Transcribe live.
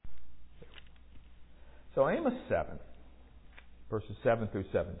So Amos 7, verses 7 through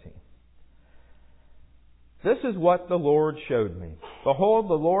 17. This is what the Lord showed me. Behold,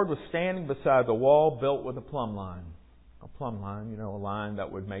 the Lord was standing beside the wall built with a plumb line. A plumb line, a line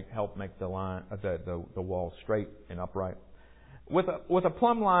that would help make the wall straight and upright. With a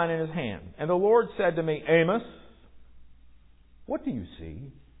plumb line in his hand. And the Lord said to me, Amos, what do you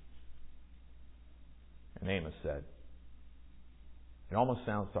see? And Amos said, it almost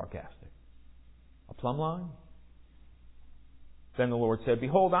sounds sarcastic. A plumb line? Then the Lord said,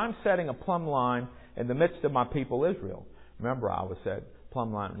 behold, I'm setting a plumb line in the midst of my people Israel. Remember, I said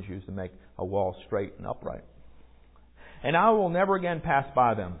plumb line was used to make a wall straight and upright. And I will never again pass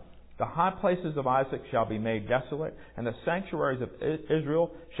by them. The high places of Isaac shall be made desolate, and the sanctuaries of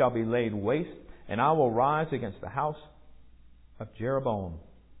Israel shall be laid waste, and I will rise against the house of Jeroboam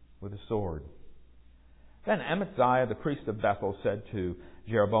with a sword. Then Amaziah, the priest of Bethel, said to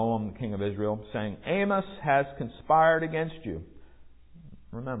Jeroboam, the king of Israel, saying, Amos has conspired against you.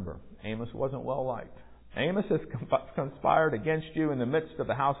 Remember, Amos wasn't well liked. Amos has conspired against you in the midst of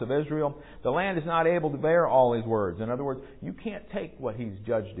the house of Israel. The land is not able to bear all his words. In other words, you can't take what he's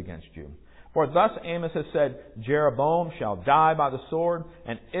judged against you. For thus Amos has said, Jeroboam shall die by the sword,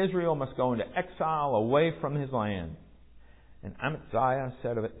 and Israel must go into exile away from his land. And Amaziah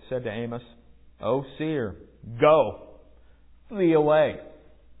said to Amos, O seer, go, flee away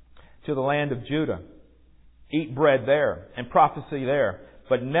to the land of Judah. Eat bread there and prophecy there,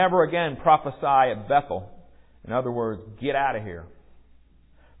 but never again prophesy at Bethel. In other words, get out of here.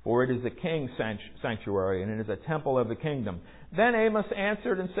 For it is the king's sanctuary, and it is a temple of the kingdom. Then Amos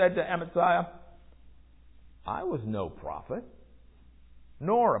answered and said to Amaziah, I was no prophet,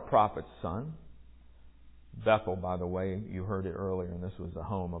 nor a prophet's son. Bethel, by the way, you heard it earlier, and this was the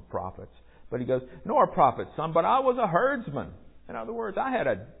home of prophets. But he goes, nor a prophet's son, but I was a herdsman. In other words, I had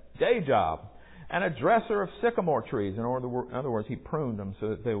a day job and a dresser of sycamore trees. In other words, he pruned them so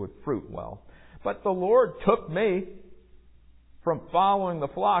that they would fruit well. But the Lord took me from following the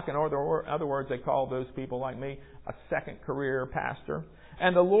flock. In other words, they call those people like me a second career pastor.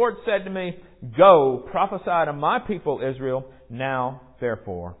 And the Lord said to me, go, prophesy to my people Israel. Now,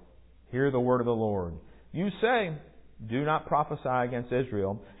 therefore, hear the word of the Lord. You say, do not prophesy against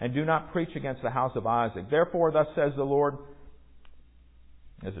Israel, and do not preach against the house of Isaac. Therefore, thus says the Lord,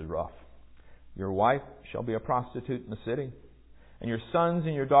 this is rough. Your wife shall be a prostitute in the city, and your sons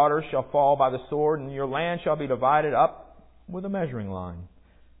and your daughters shall fall by the sword, and your land shall be divided up with a measuring line.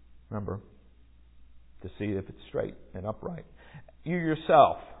 Remember, to see if it's straight and upright. You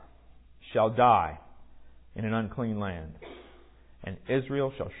yourself shall die in an unclean land, and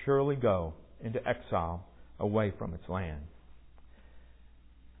Israel shall surely go into exile away from its land.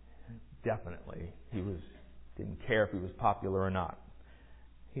 Definitely, he didn't care if he was popular or not.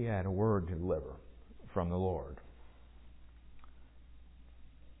 He had a word to deliver from the Lord.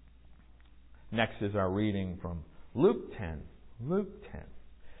 Next is our reading from Luke 10. Luke 10.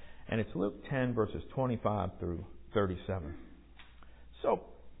 And it's Luke 10 verses 25 through 37. So,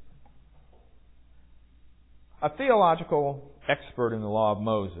 a theological expert in the law of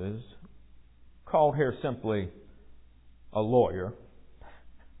Moses, called here simply a lawyer,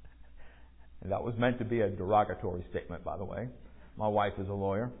 and that was meant to be a derogatory statement, by the way. My wife is a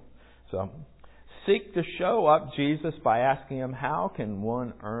lawyer. So, seek to show up Jesus by asking him, how can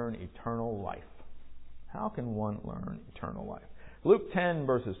one earn eternal life? How can one learn eternal life? Luke 10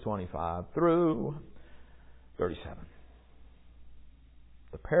 verses 25 through 37.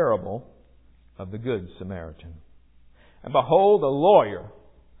 The parable of the Good Samaritan. And behold, a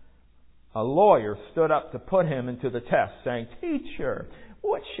lawyer stood up to put him into the test, saying, Teacher,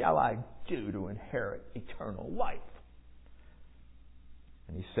 what shall I do to inherit eternal life?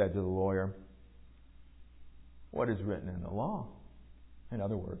 And he said to the lawyer, what is written in the law? In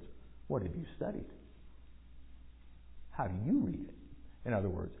other words, what have you studied? How do you read it? In other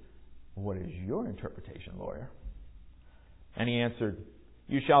words, what is your interpretation, lawyer? And he answered,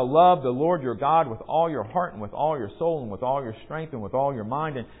 you shall love the Lord your God with all your heart and with all your soul and with all your strength and with all your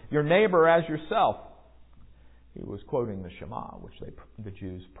mind, and your neighbor as yourself. He was quoting the Shema, which the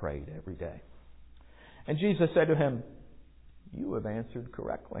Jews prayed every day. And Jesus said to him, you have answered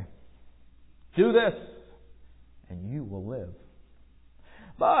correctly. Do this, and you will live.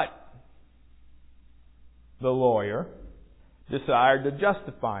 But the lawyer desired to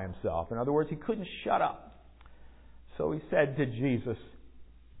justify himself. In other words, he couldn't shut up. So he said to Jesus,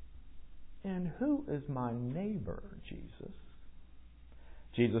 and who is my neighbor, Jesus?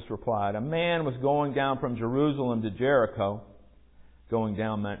 Jesus replied, a man was going down from Jerusalem to Jericho. Going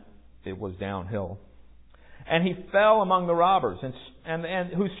down meant it was downhill. And he fell among the robbers,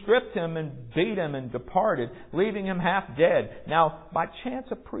 and who stripped him and beat him and departed, leaving him half dead. Now, by chance,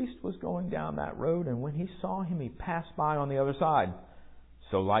 a priest was going down that road, and when he saw him, he passed by on the other side.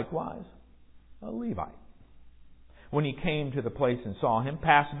 So likewise, a Levite, when he came to the place and saw him,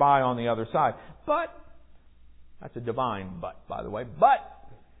 passed by on the other side. But, that's a divine but, by the way, but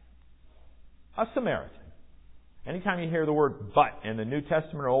a Samaritan. Anytime you hear the word but in the New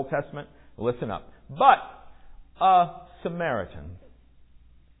Testament or Old Testament, listen up. But a Samaritan,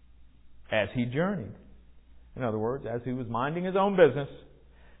 as he journeyed, in other words, as he was minding his own business,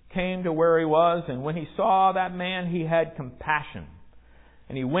 came to where he was, and when he saw that man, he had compassion.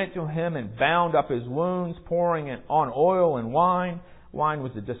 And he went to him and bound up his wounds, pouring on oil and wine. Wine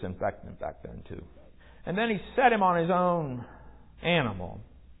was a disinfectant back then too. And then he set him on his own animal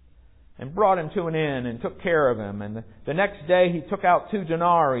and brought him to an inn and took care of him. And the next day he took out 2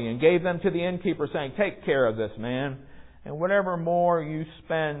 denarii and gave them to the innkeeper, saying, "Take care of this man, and whatever more you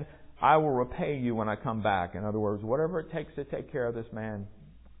spend, I will repay you when I come back." In other words, whatever it takes to take care of this man,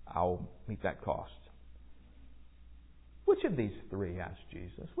 I'll meet that cost. Which of these 3, asked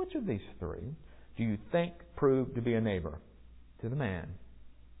Jesus, which of these 3 do you think proved to be a neighbor to the man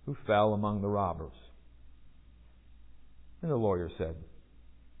who fell among the robbers? And the lawyer said,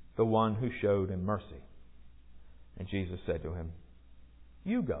 "The one who showed him mercy." And Jesus said to him,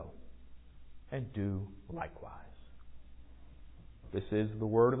 "You go and do likewise." This is the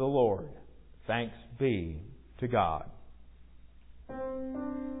word of the Lord. Thanks be to God.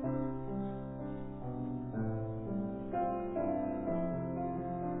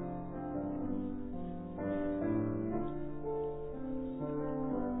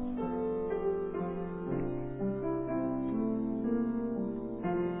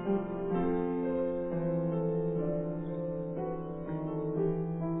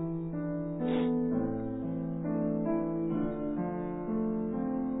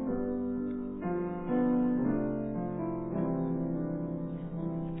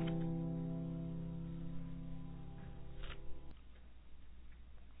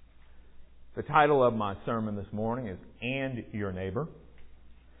 The title of my sermon this morning is "And Your Neighbor."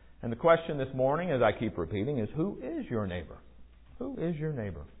 And the question this morning, as I keep repeating, is who is your neighbor? Who is your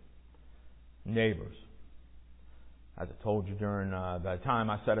neighbor? Neighbors. As I told you during the time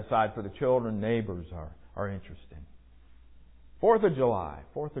I set aside for the children, neighbors are interesting. 4th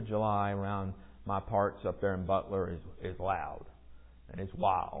of July around my parts up there in Butler is loud and it's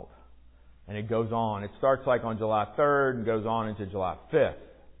wild. And it goes on. It starts like on July 3rd and goes on into July 5th.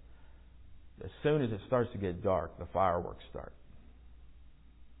 As soon as it starts to get dark, the fireworks start.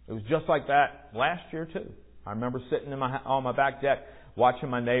 It was just like that last year too. I remember sitting on my back deck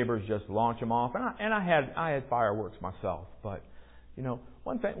watching my neighbors just launch them off, and I had fireworks myself. But you know,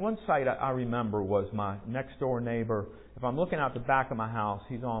 one sight I remember was my next door neighbor. If I'm looking out the back of my house,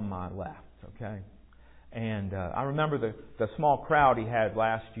 he's on my left. Okay, and I remember the small crowd he had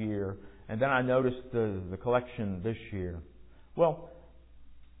last year, and then I noticed the collection this year. Well,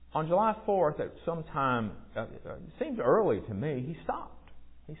 on July 4th, at some time, it seemed early to me, he stopped.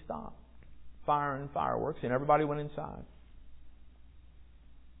 He stopped firing fireworks, and everybody went inside.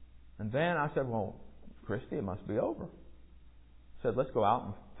 And then I said, "Well, Christy, it must be over." I said, "Let's go out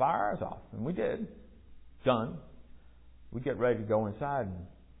and fire ours off." And we did. Done. We get ready to go inside, and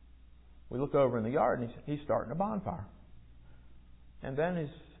we look over in the yard, and he's starting a bonfire. And then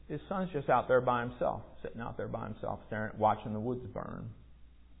his son's just out there by himself, sitting out there by himself, staring, watching the woods burn.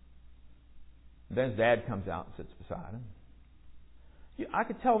 Then his dad comes out and sits beside him. I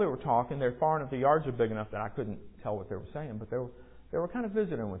could tell they were talking. They're far enough. The yards are big enough that I couldn't tell what they were saying, but they were kind of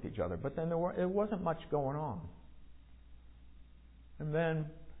visiting with each other. But then it wasn't much going on. And then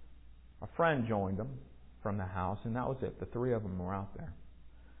a friend joined them from the house, and that was it. The 3 of them were out there.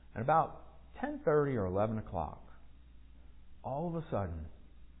 And about 10:30 or 11 o'clock, all of a sudden,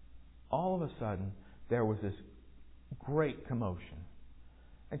 there was this great commotion.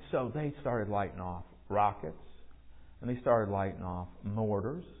 And so they started lighting off rockets, and they started lighting off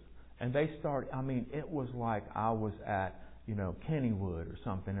mortars, and it was like I was at, Kennywood or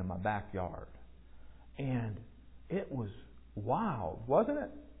something in my backyard. And it was wild, wasn't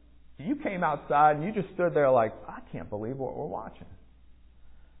it? You came outside and you just stood there like, I can't believe what we're watching.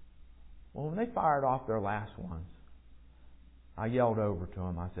 Well, when they fired off their last ones, I yelled over to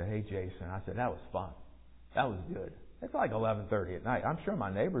them. I said, "Hey, Jason," I said, "that was fun. That was good." It's like 11:30 at night. I'm sure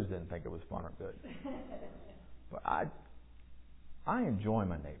my neighbors didn't think it was fun or good. But I enjoy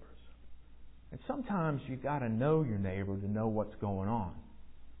my neighbors. And sometimes you got to know your neighbor to know what's going on.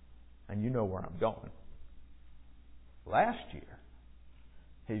 And you know where I'm going. Last year,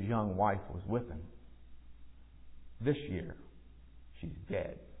 his young wife was with him. This year, she's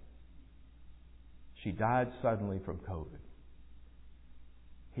dead. She died suddenly from COVID.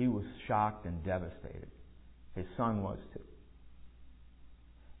 He was shocked and devastated. His son was too.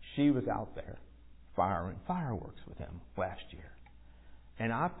 She was out there firing fireworks with him last year.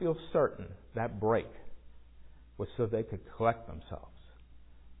 And I feel certain that break was so they could collect themselves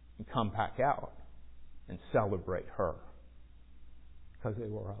and come back out and celebrate her. Because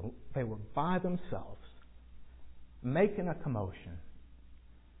they were by themselves, making a commotion.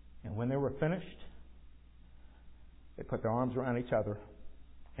 And when they were finished, they put their arms around each other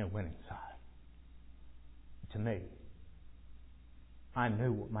and went inside. To me, I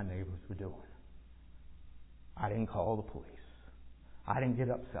knew what my neighbors were doing. I didn't call the police. I didn't get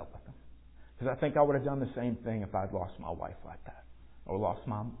upset with them. Because I think I would have done the same thing if I'd lost my wife like that. Or lost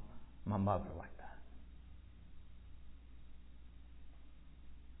my mother like that.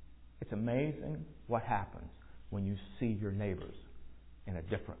 It's amazing what happens when you see your neighbors in a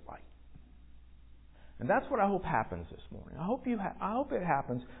different light. And that's what I hope happens this morning. I hope it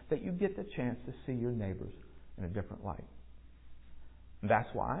happens that you get the chance to see your neighbors in a different light. And that's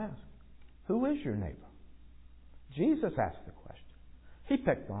why I ask, who is your neighbor? Jesus asked the question. He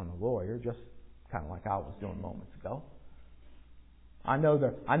picked on the lawyer, just kind of like I was doing moments ago. I know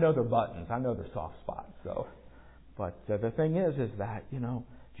their buttons. I know their soft spots. But the thing is that,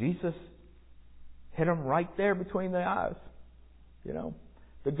 Jesus hit him right there between the eyes.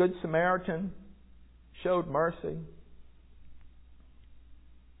 The Good Samaritan showed mercy,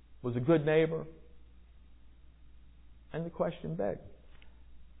 was a good neighbor. And the question begged,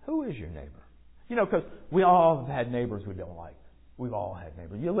 who is your neighbor? Because we all have had neighbors we don't like. We've all had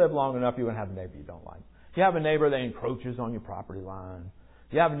neighbors. You live long enough, you're going to have a neighbor you don't like. You have a neighbor that encroaches on your property line.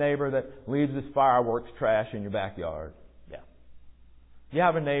 You have a neighbor that leaves his fireworks trash in your backyard. Yeah. You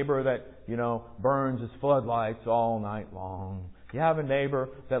have a neighbor that, burns his floodlights all night long. You have a neighbor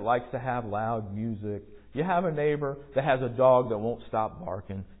that likes to have loud music. You have a neighbor that has a dog that won't stop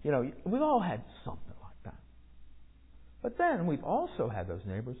barking. We've all had something like that. But then we've also had those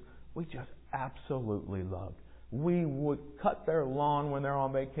neighbors we just absolutely loved. We would cut their lawn when they're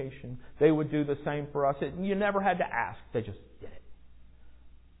on vacation. They would do the same for us. You never had to ask. They just did it.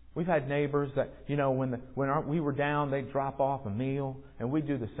 We've had neighbors that, when we were down, they'd drop off a meal, and we'd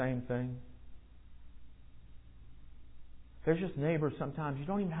do the same thing. There's just neighbors sometimes you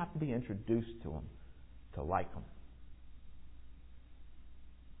don't even have to be introduced to them to like them.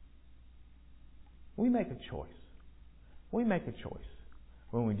 We make a choice. We make a choice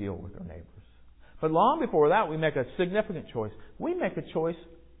when we deal with our neighbors. But long before that, we make a significant choice. We make a choice,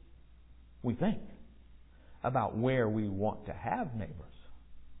 we think, about where we want to have neighbors.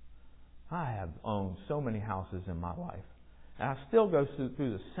 I have owned so many houses in my life, and I still go through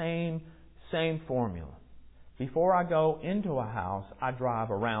the same formula. Before I go into a house, I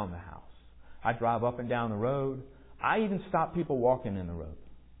drive around the house. I drive up and down the road. I even stop people walking in the road.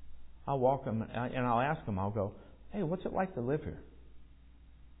 I'll walk them, and I'll ask them, I'll go, hey, what's it like to live here?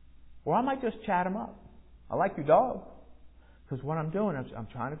 Or I might just chat them up. I like your dog. Because what I'm doing is I'm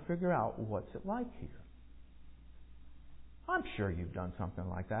trying to figure out what's it like here. I'm sure you've done something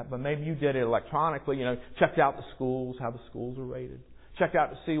like that, but maybe you did it electronically, checked out the schools, how the schools are rated. Checked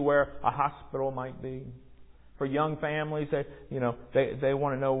out to see where a hospital might be. For young families, they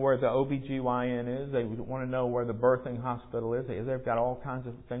want to know where the OBGYN is. They want to know where the birthing hospital is. They've got all kinds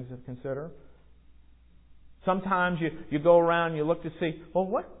of things to consider. Sometimes you go around and you look to see,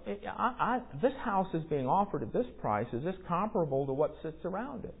 well, this house is being offered at this price. Is this comparable to what sits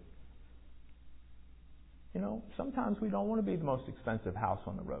around it? Sometimes we don't want to be the most expensive house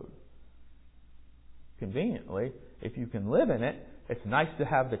on the road. Conveniently, if you can live in it, it's nice to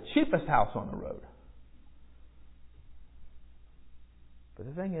have the cheapest house on the road. But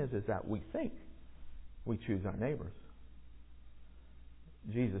the thing is that we think we choose our neighbors.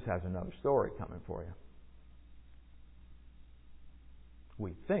 Jesus has another story coming for you.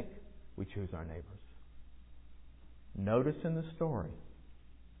 We think we choose our neighbors. Notice in the story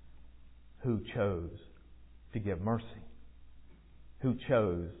who chose to give mercy, who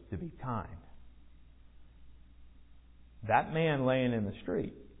chose to be kind. That man laying in the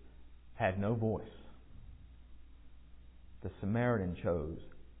street had no voice. The Samaritan chose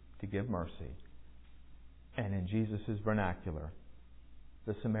to give mercy. And in Jesus' vernacular,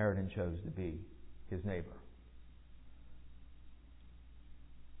 the Samaritan chose to be his neighbor.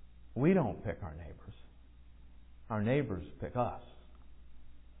 We don't pick our neighbors. Our neighbors pick us.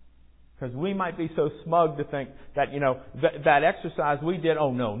 Because we might be so smug to think that, that exercise we did,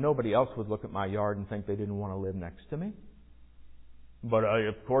 oh no, nobody else would look at my yard and think they didn't want to live next to me. But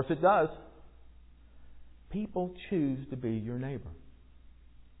of course it does. People choose to be your neighbor.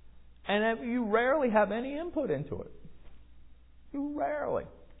 And you rarely have any input into it. You rarely.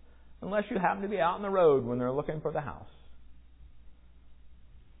 Unless you happen to be out on the road when they're looking for the house.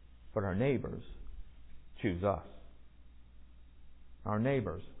 But our neighbors choose us. Our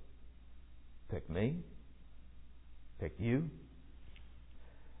neighbors pick me, pick you.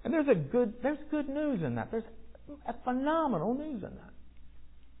 And there's good news in that. There's a phenomenal news in that.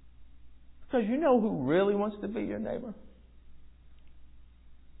 Because you know who really wants to be your neighbor?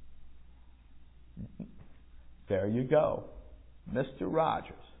 There you go. Mr.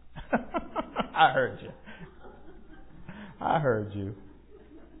 Rogers. I heard you. I heard you.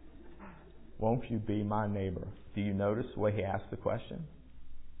 Won't you be my neighbor? Do you notice the way he asked the question?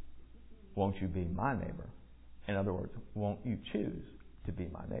 Won't you be my neighbor? In other words, won't you choose to be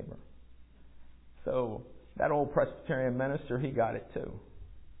my neighbor? So that old Presbyterian minister, he got it too.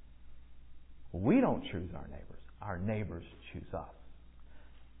 We don't choose our neighbors. Our neighbors choose us.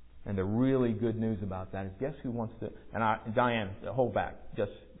 And the really good news about that is, guess who wants to... And Diane, hold back.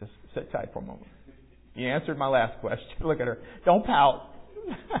 Just sit tight for a moment. You answered my last question. Look at her. Don't pout.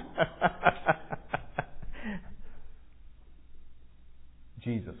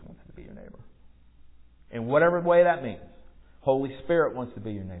 Jesus wants to be your neighbor. In whatever way that means. Holy Spirit wants to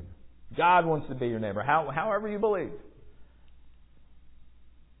be your neighbor. God wants to be your neighbor. However you believe.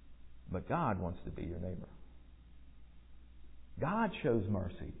 But God wants to be your neighbor. God shows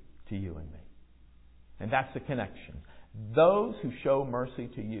mercy to you and me. And that's the connection. Those who show mercy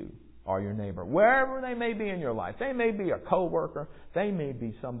to you are your neighbor. Wherever they may be in your life. They may be a co-worker. They may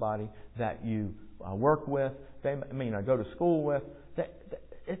be somebody that you work with. Go to school with.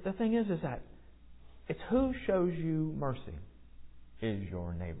 The thing is that it's who shows you mercy is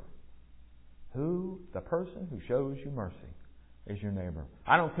your neighbor. The person who shows you mercy is your neighbor.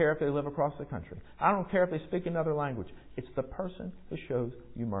 I don't care if they live across the country. I don't care if they speak another language. It's the person who shows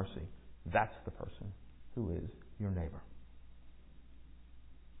you mercy. That's the person who is your neighbor.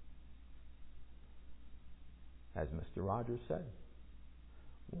 As Mr. Rogers said,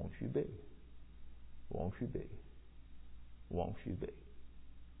 won't you be? Won't you be? Won't you be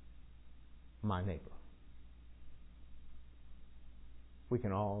my neighbor? We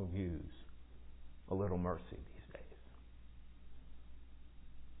can all use a little mercy these days.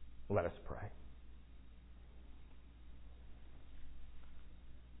 Let us pray.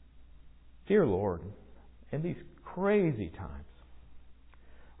 Dear Lord, in these crazy times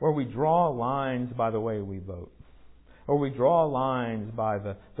where we draw lines by the way we vote, or we draw lines by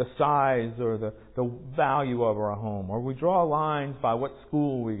the size or the value of our home, or we draw lines by what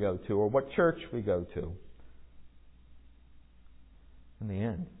school we go to or what church we go to, in the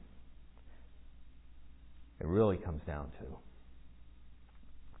end, it really comes down to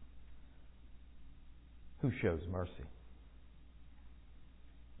who shows mercy.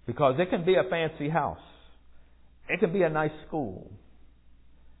 Because it can be a fancy house. It can be a nice school.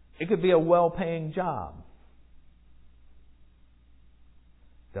 It could be a well-paying job.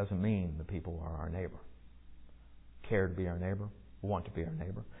 Doesn't mean the people are our neighbor. Care to be our neighbor. Want to be our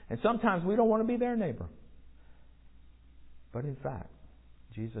neighbor. And sometimes we don't want to be their neighbor. But in fact,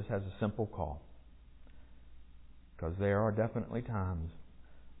 Jesus has a simple call. Because there are definitely times,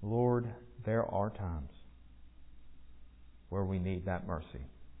 Lord, there are times where we need that mercy.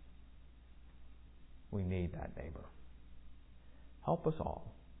 We need that neighbor. Help us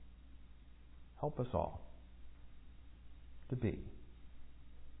all. Help us all to be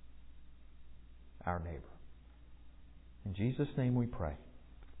our neighbor. In Jesus' name we pray.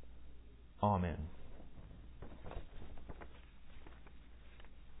 Amen.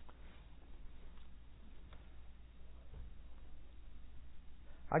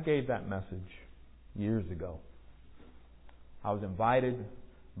 I gave that message years ago. I was invited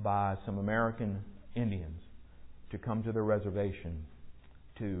by some American Indians to come to their reservation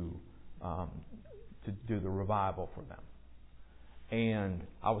to do the revival for them. And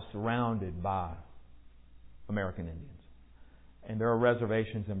I was surrounded by American Indians. And there are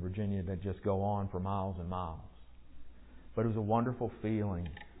reservations in Virginia that just go on for miles and miles. But it was a wonderful feeling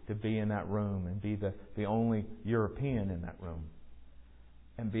to be in that room and be the only European in that room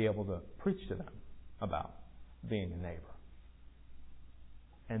and be able to preach to them about being a neighbor.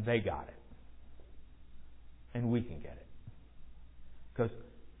 And they got it. And we can get it. Because,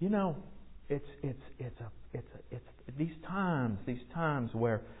 you know, it's these times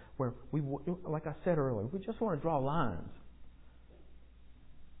where we, like I said earlier, we just want to draw lines.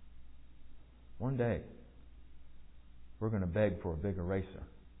 One day, we're going to beg for a big eraser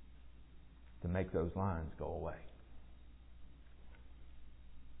to make those lines go away.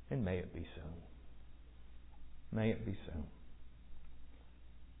 And may it be soon. May it be so.